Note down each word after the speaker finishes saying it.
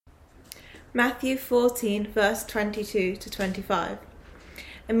Matthew 14, verse 22 to 25.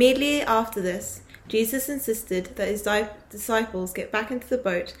 Immediately after this, Jesus insisted that his disciples get back into the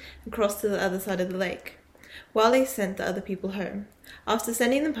boat and cross to the other side of the lake, while he sent the other people home. After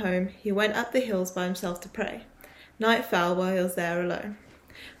sending them home, he went up the hills by himself to pray. Night fell while he was there alone.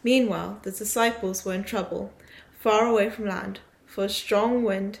 Meanwhile, the disciples were in trouble, far away from land, for a strong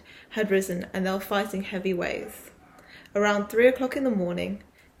wind had risen and they were fighting heavy waves. Around 3 o'clock in the morning,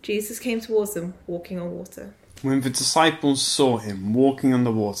 Jesus came towards them, walking on water. When the disciples saw him walking on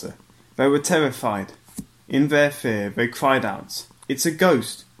the water, they were terrified. In their fear, they cried out, "It's a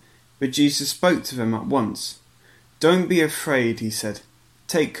ghost!" But Jesus spoke to them at once. "Don't be afraid," he said.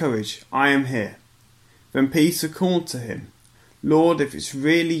 "Take courage, I am here." Then Peter called to him, "Lord, if it's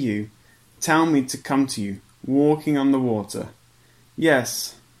really you, tell me to come to you, walking on the water."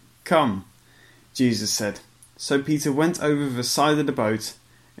 "Yes, come," Jesus said. So Peter went over the side of the boat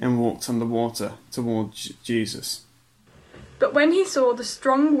and walked on the water towards Jesus. But when he saw the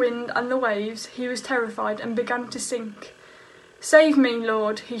strong wind and the waves, he was terrified and began to sink. "Save me,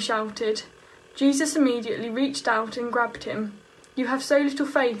 Lord," he shouted. Jesus immediately reached out and grabbed him. "You have so little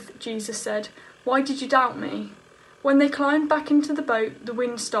faith," Jesus said. "Why did you doubt me?" When they climbed back into the boat, the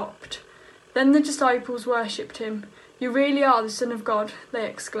wind stopped. Then the disciples worshipped him. "You really are the Son of God," they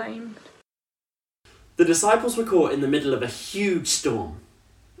exclaimed. The disciples were caught in the middle of a huge storm,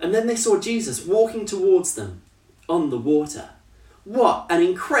 and then they saw Jesus walking towards them on the water. What an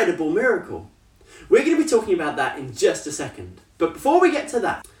incredible miracle! We're going to be talking about that in just a second. But before we get to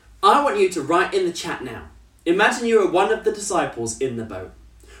that, I want you to write in the chat now. Imagine you were one of the disciples in the boat.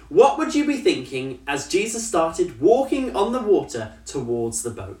 What would you be thinking as Jesus started walking on the water towards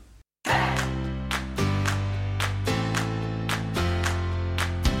the boat?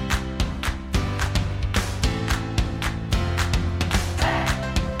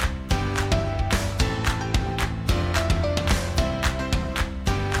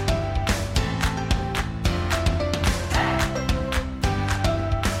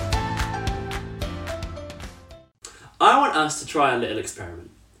 I want us to try a little experiment.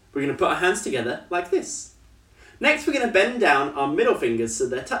 We're going to put our hands together like this. Next, we're going to bend down our middle fingers so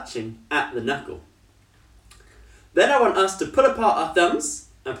they're touching at the knuckle. Then I want us to pull apart our thumbs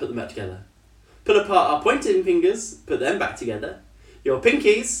and put them back together. Pull apart our pointing fingers, put them back together. Your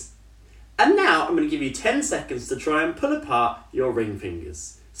pinkies. And now I'm going to give you 10 seconds to try and pull apart your ring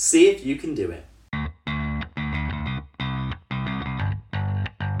fingers. See if you can do it.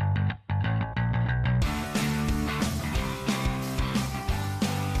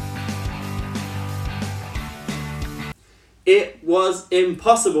 It was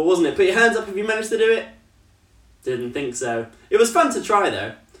impossible, wasn't it? Put your hands up if you managed to do it. Didn't think so. It was fun to try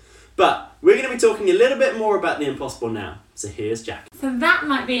though. But we're going to be talking a little bit more about the impossible now. So here's Jack. So that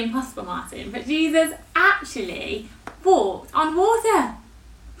might be impossible, Martin, but Jesus actually walked on water.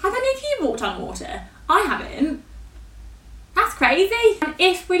 Have any of you walked on water? I haven't. That's crazy. And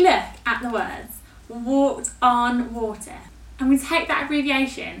if we look at the words, walked on water, and we take that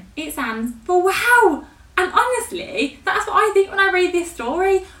abbreviation, it stands for wow. And honestly, that's what I think when I read this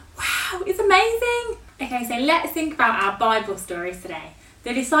story. Wow, it's amazing. Okay, so let's think about our Bible stories today.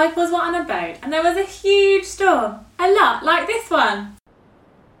 The disciples were on a boat and there was a huge storm, a lot like this one.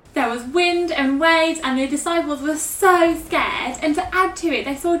 There was wind and waves and the disciples were so scared, and to add to it,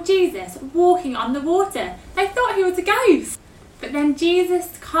 they saw Jesus walking on the water. They thought he was a ghost. But then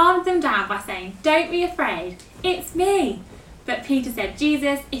Jesus calmed them down by saying, "Don't be afraid, it's me." But Peter said,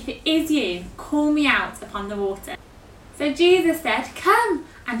 "Jesus, if it is you, call me out upon the water." So Jesus said, "Come."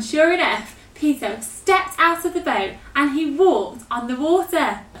 And sure enough, Peter stepped out of the boat and he walked on the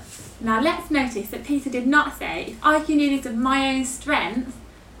water. Now let's notice that Peter did not say, "If I can do this of my own strength,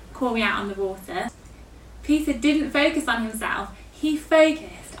 call me out on the water." Peter didn't focus on himself, he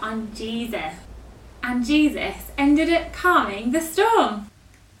focused on Jesus. And Jesus ended up calming the storm.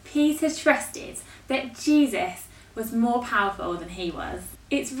 Peter trusted that Jesus was more powerful than he was.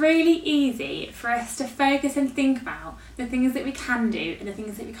 It's really easy for us to focus and think about the things that we can do and the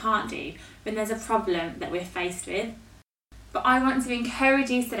things that we can't do when there's a problem that we're faced with. But I want to encourage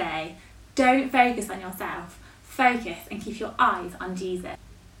you today, don't focus on yourself, focus and keep your eyes on Jesus.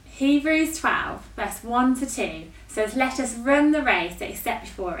 Hebrews 12 verse 1 to 2 says, "Let us run the race that is set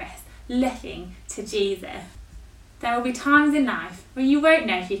before us, looking to Jesus." There will be times in life where you won't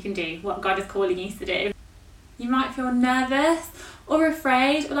know if you can do what God is calling you to do. You might feel nervous or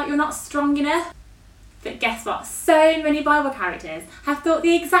afraid or like you're not strong enough. But guess what? So many Bible characters have thought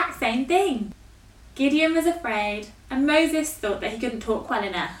the exact same thing. Gideon was afraid and Moses thought that he couldn't talk well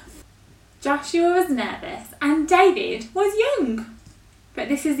enough. Joshua was nervous and David was young. But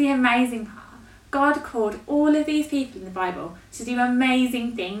this is the amazing part. God called all of these people in the Bible to do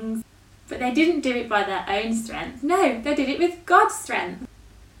amazing things, but they didn't do it by their own strength. No, they did it with God's strength.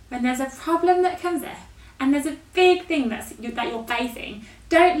 When there's a problem that comes up and there's a big thing that you're facing,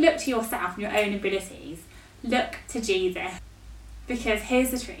 don't look to yourself and your own abilities. Look to Jesus. Because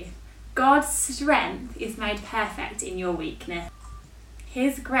here's the truth. God's strength is made perfect in your weakness.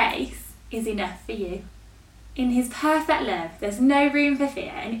 His grace is enough for you. In his perfect love, there's no room for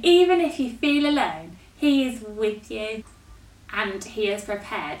fear, and even if you feel alone, he is with you, and he has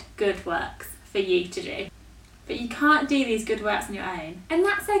prepared good works for you to do. But you can't do these good works on your own, and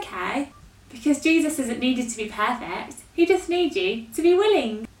that's okay, because Jesus isn't needed to be perfect, he just needs you to be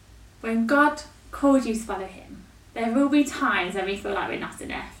willing. When God called you to follow him, there will be times when we feel like we're not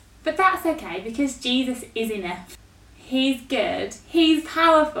enough, but that's okay, because Jesus is enough. He's good, he's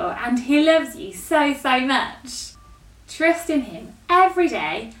powerful, and he loves you so, so much. Trust in him every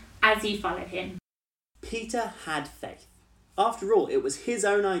day as you follow him. Peter had faith. After all, it was his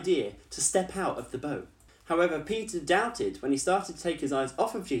own idea to step out of the boat. However, Peter doubted when he started to take his eyes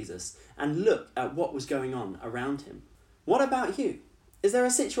off of Jesus and look at what was going on around him. What about you? Is there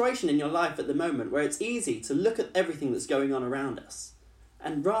a situation in your life at the moment where it's easy to look at everything that's going on around us,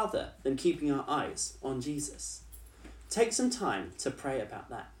 and rather than keeping our eyes on Jesus? Take some time to pray about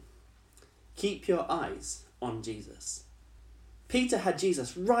that. Keep your eyes on Jesus. Peter had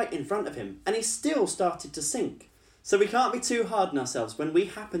Jesus right in front of him, and he still started to sink. So we can't be too hard on ourselves when we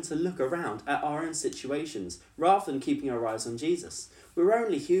happen to look around at our own situations rather than keeping our eyes on Jesus. We're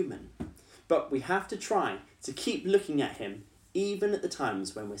only human, but we have to try to keep looking at him even at the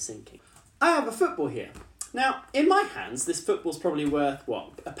times when we're sinking. I have a football here. Now, in my hands, this football's probably worth,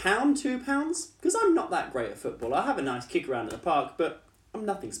 what, £1, £2? Because I'm not that great at football. I have a nice kick around at the park, but I'm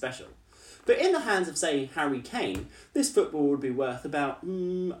nothing special. But in the hands of, say, Harry Kane, this football would be worth about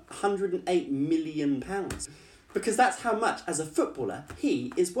 £108 million. Because that's how much, as a footballer,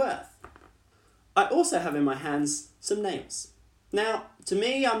 he is worth. I also have in my hands some nails. Now, to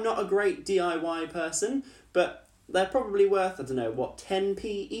me, I'm not a great DIY person, but they're probably worth, 10p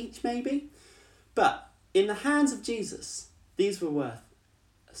each maybe? But in the hands of Jesus, these were worth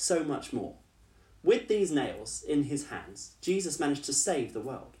so much more. With these nails in his hands, Jesus managed to save the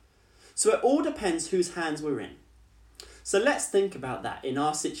world. So it all depends whose hands we're in. So let's think about that in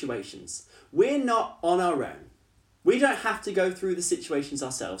our situations. We're not on our own. We don't have to go through the situations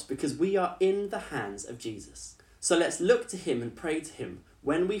ourselves because we are in the hands of Jesus. So let's look to him and pray to him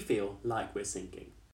when we feel like we're sinking.